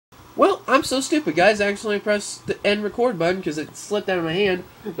Well, I'm so stupid, guys. I accidentally pressed the end record button because it slipped out of my hand.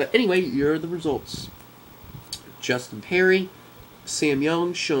 But anyway, here are the results. Justin Perry, Sam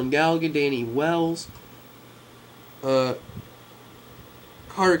Young, Sean Galligan, Danny Wells, Carter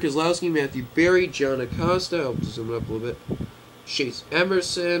Kozlowski, Matthew Berry, John Acosta, I'll zoom it up a little bit, Chase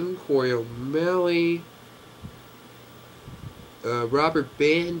Emerson, Corey O'Malley, Robert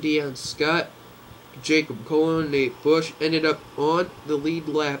Band, Deion Scott, Jacob Colon, Nate Bush ended up on the lead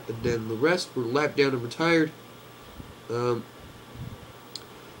lap, and then the rest were lapped down and retired.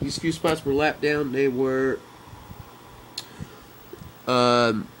 These few spots were lapped down. They were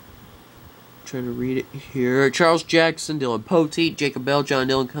trying to read it here. Charles Jackson, Dylan Poteet, Jacob Bell, John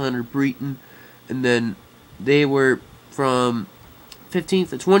Dillon, Connor Breton, and then they were from 15th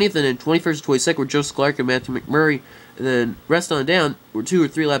to 20th, and then 21st to 22nd were Joseph Clark and Matthew McMurray. And then rest on down were 2 or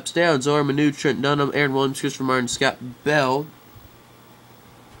 3 laps down. Zohar Manu, Trent Dunham, Aaron Williams, Christopher Martin, Scott Bell.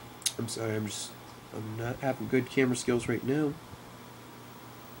 I'm sorry, I'm not having good camera skills right now.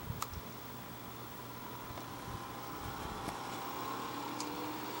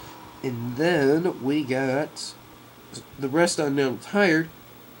 And then we got the rest on down tired.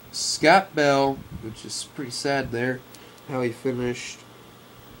 Scott Bell, which is pretty sad there, how he finished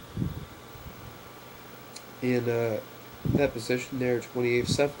in that position there, 28th.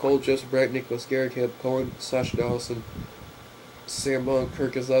 Seth Cole, Joseph Bright, Nicholas Garrett, Caleb Cohen, Sasha Dawson, Sam Bunk,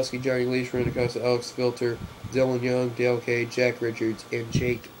 Kirk Kozlowski, Johnny Leach, Randy Costa, Alex Filter, Dylan Young, Dale Kay, Jack Richards, and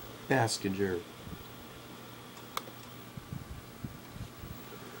Jake Baskinger.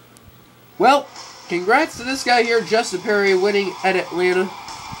 Well, congrats to this guy here, Justin Perry, winning at Atlanta.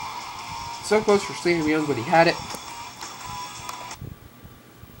 So close for Sam Young, but he had it.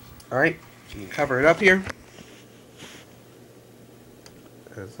 Alright, you can cover it up here.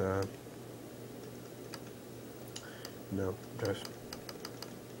 As, no, just,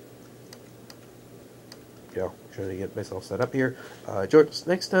 go, trying to get myself set up here. Join us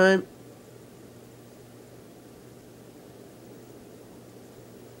next time.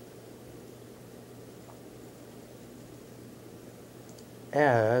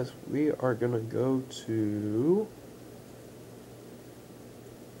 As we are going to go to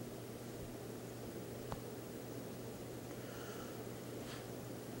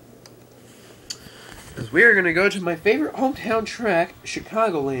my favorite hometown track,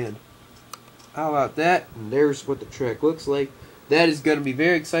 Chicagoland. How about that? And there's what the track looks like. That is going to be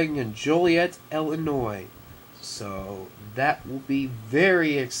very exciting in Joliet, Illinois. So that will be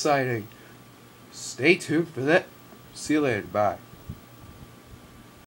very exciting. Stay tuned for that. See you later. Bye.